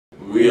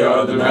We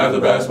are the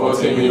Dematha basketball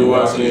team, and you're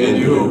watching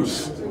Indie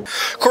Hoops.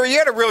 Corey, you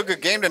had a real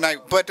good game tonight,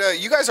 but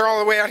you guys are all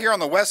the way out here on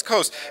the West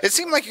Coast. It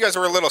seemed like you guys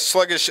were a little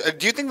sluggish.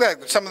 Do you think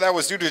that some of that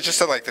was due to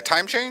just like the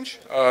time change?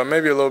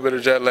 Maybe a little bit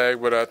of jet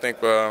lag, but I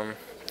think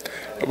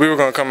we were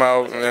going to come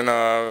out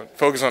and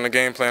focus on the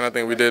game plan. I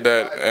think we did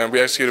that, and we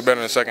executed better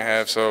in the second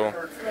half, so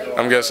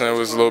I'm guessing it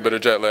was a little bit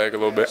of jet lag, a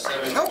little bit.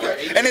 Okay.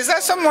 And is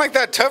that something like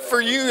that tough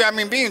for you? I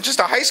mean, being just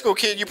a high school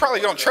kid, you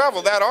probably don't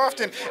travel that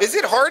often. Is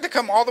it hard to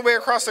come all the way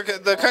across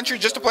the country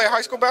just to play a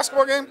high school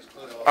basketball game?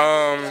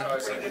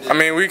 I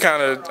mean,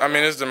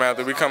 it's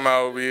Dematha. We come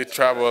out, we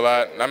travel a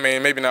lot. I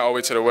mean, maybe not all the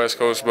way to the West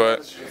Coast,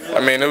 but,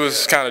 I mean, it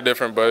was kind of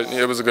different, but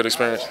it was a good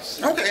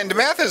experience. Okay, and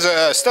Dematha is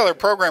a stellar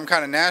program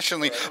kind of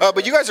nationally,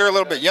 but you guys are a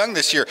little bit young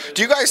this year.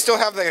 Do you guys still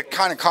have the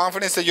kind of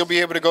confidence that you'll be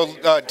able to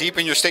go deep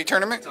in your state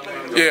tournament?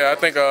 Yeah, I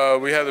think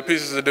we have the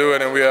pieces to do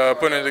it, and we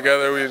putting it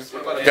together. We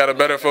got a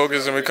better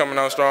focus, and we're coming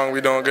out strong. We're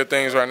doing good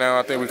things right now.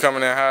 I think we're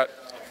coming in hot.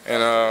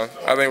 And I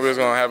think we're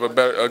going to have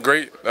a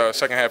great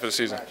second half of the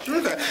season.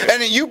 Okay.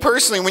 And you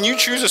personally, when you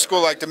choose a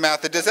school like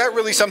Dematha, does that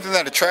really something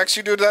that attracts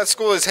you to that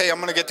school? Is, hey, I'm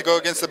going to get to go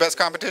against the best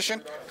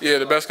competition? Yeah,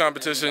 the best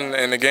competition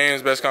in the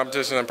games, best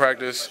competition in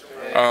practice.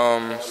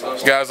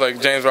 Guys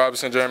like James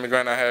Robinson, Jeremy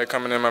Grant, I had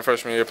coming in my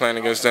freshman year playing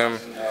against them.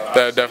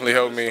 That definitely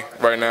helped me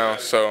right now.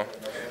 So I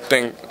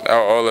think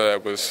all of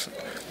that was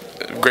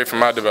great for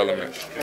my development.